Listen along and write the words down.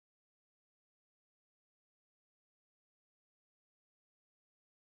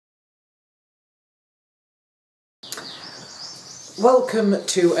Welcome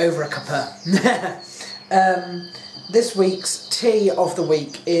to Over a Cuppa. This week's tea of the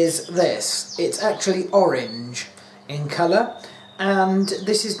week is this. It's actually orange in colour, and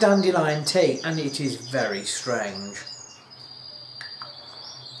this is dandelion tea, and it is very strange.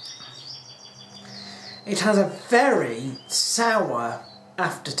 It has a very sour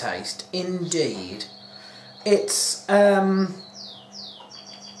aftertaste indeed. It's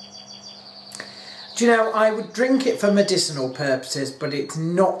do you know, I would drink it for medicinal purposes, but it's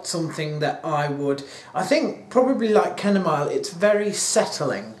not something that I would. I think probably like chamomile, it's very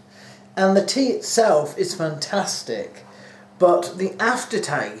settling, and the tea itself is fantastic, but the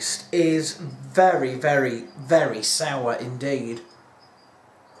aftertaste is very, very, very sour indeed.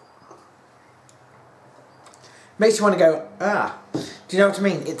 Makes you want to go, ah. Do you know what I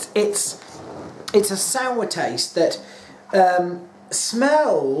mean? It's a sour taste that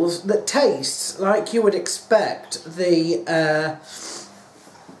smells, that tastes like you would expect the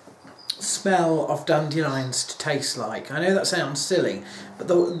smell of dandelions to taste like. I know that sounds silly, but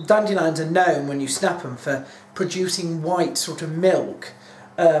the dandelions are known, when you snap them, for producing white sort of milk,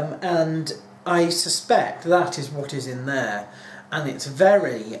 and I suspect that is what is in there, and it's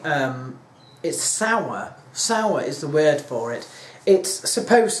very, it's sour. Sour is the word for it. It's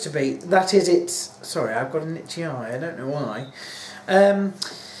supposed to be, that is its, sorry, I've got an itchy eye, I don't know why.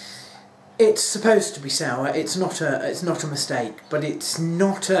 It's supposed to be sour. It's not a mistake, but it's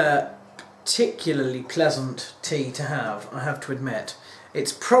not a particularly pleasant tea to have, I have to admit.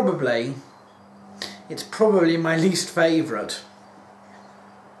 It's probably my least favourite.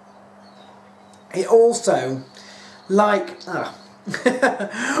 It also, like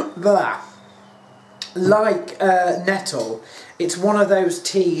like nettle, it's one of those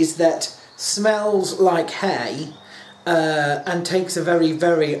teas that smells like hay, and takes a very,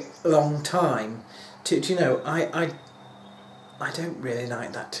 very long time to you know, I don't really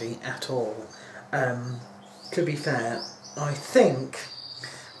like that tea at all. To be fair, I think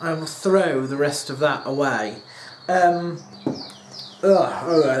I will throw the rest of that away. It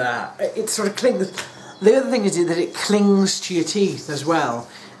sort of clings. The other thing is that it clings to your teeth as well.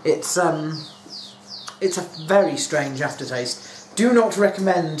 It's a very strange aftertaste. Do not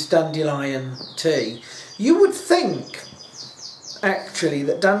recommend dandelion tea. You would think, actually,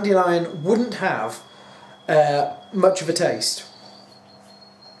 that dandelion wouldn't have much of a taste.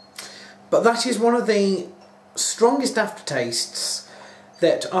 But that is one of the strongest aftertastes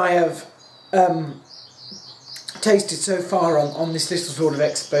that I have tasted so far on this little sort of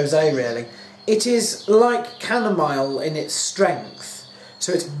expose, really. It is like chamomile in its strength,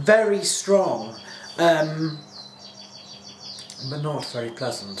 so it's very strong, but not very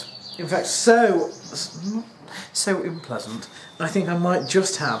pleasant. In fact, so unpleasant. I think I might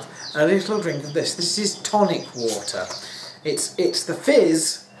just have a little drink of this. This is tonic water. It's the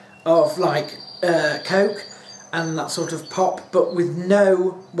fizz of like Coke and that sort of pop, but with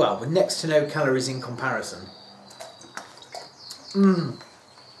with next to no calories in comparison.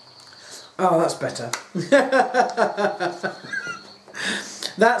 Oh, that's better.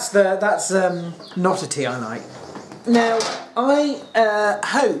 That's not a tea I like. Now, I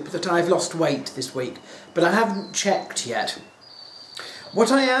hope that I've lost weight this week, but I haven't checked yet.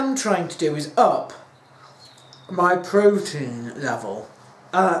 What I am trying to do is up my protein level.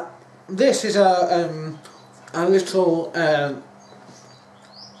 This is a little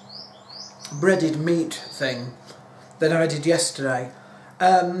breaded meat thing that I did yesterday.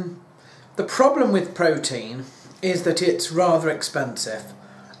 The problem with protein is that it's rather expensive.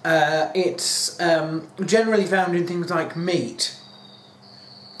 It's generally found in things like meat,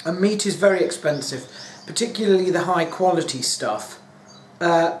 and meat is very expensive, particularly the high quality stuff.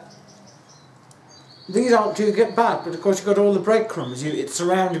 These aren't too bad, but of course you've got all the breadcrumbs, it's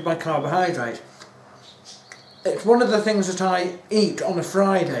surrounded by carbohydrate. It's one of the things that I eat on a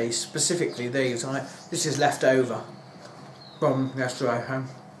Friday, specifically these. This is left over from yesterday.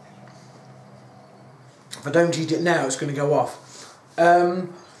 If I don't eat it now, it's going to go off.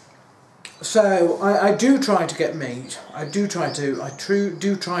 So I do try to get meat. I do try to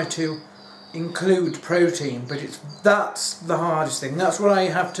include protein, but that's the hardest thing. That's what I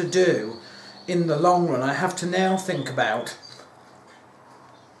have to do in the long run. I have to now think about,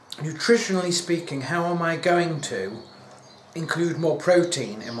 nutritionally speaking, how am I going to include more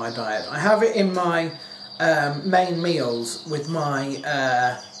protein in my diet? I have it in my main meals with my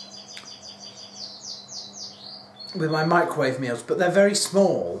microwave meals, but they're very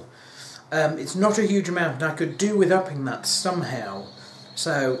small. It's not a huge amount, and I could do with upping that somehow.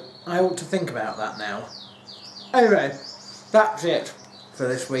 So I ought to think about that now. Anyway, that's it for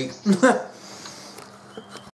this week.